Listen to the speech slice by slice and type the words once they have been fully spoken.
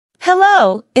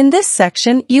Hello, in this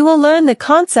section you will learn the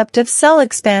concept of cell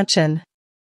expansion.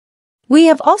 We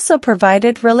have also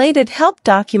provided related help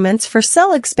documents for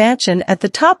cell expansion at the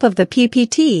top of the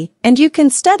PPT, and you can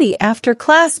study after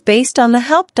class based on the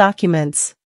help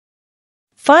documents.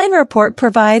 FineReport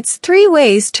provides 3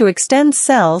 ways to extend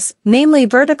cells, namely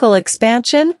vertical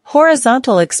expansion,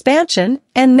 horizontal expansion,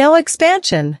 and no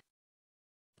expansion.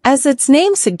 As its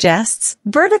name suggests,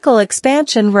 vertical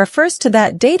expansion refers to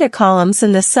that data columns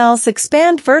in the cells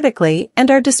expand vertically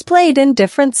and are displayed in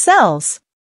different cells.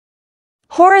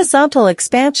 Horizontal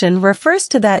expansion refers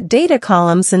to that data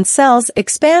columns in cells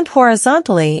expand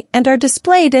horizontally and are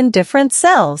displayed in different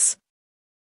cells.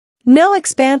 No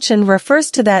expansion refers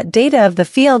to that data of the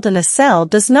field in a cell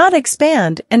does not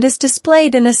expand and is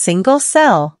displayed in a single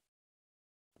cell.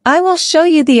 I will show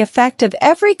you the effect of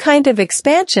every kind of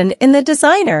expansion in the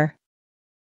designer.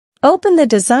 Open the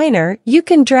designer. You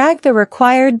can drag the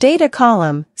required data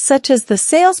column, such as the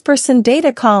salesperson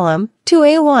data column, to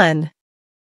A1.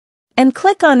 And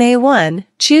click on A1,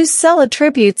 choose Cell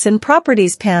Attributes in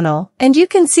Properties panel, and you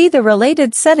can see the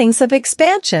related settings of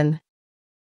expansion.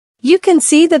 You can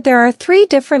see that there are 3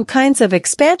 different kinds of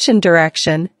expansion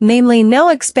direction, namely no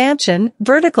expansion,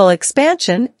 vertical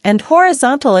expansion, and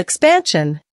horizontal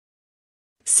expansion.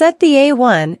 Set the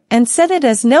A1 and set it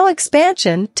as no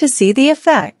expansion to see the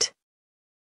effect.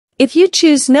 If you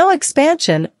choose no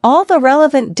expansion, all the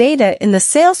relevant data in the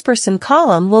salesperson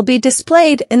column will be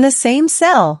displayed in the same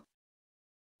cell.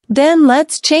 Then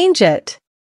let's change it.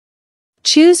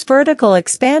 Choose vertical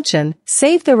expansion,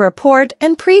 save the report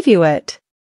and preview it.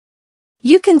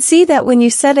 You can see that when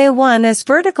you set A1 as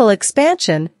vertical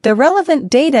expansion, the relevant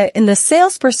data in the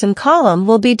salesperson column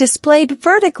will be displayed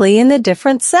vertically in the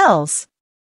different cells.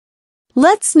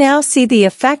 Let's now see the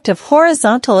effect of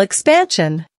horizontal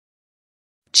expansion.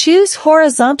 Choose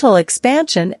horizontal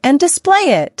expansion and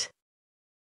display it.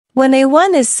 When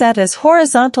A1 is set as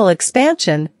horizontal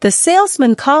expansion, the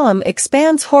salesman column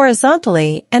expands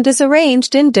horizontally and is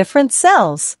arranged in different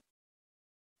cells.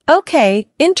 Okay,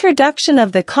 introduction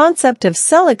of the concept of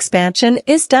cell expansion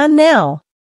is done now.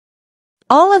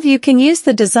 All of you can use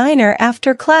the designer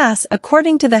after class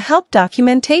according to the help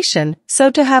documentation, so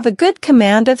to have a good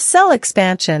command of cell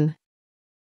expansion.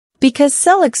 Because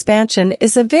cell expansion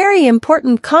is a very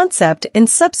important concept in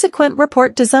subsequent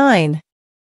report design.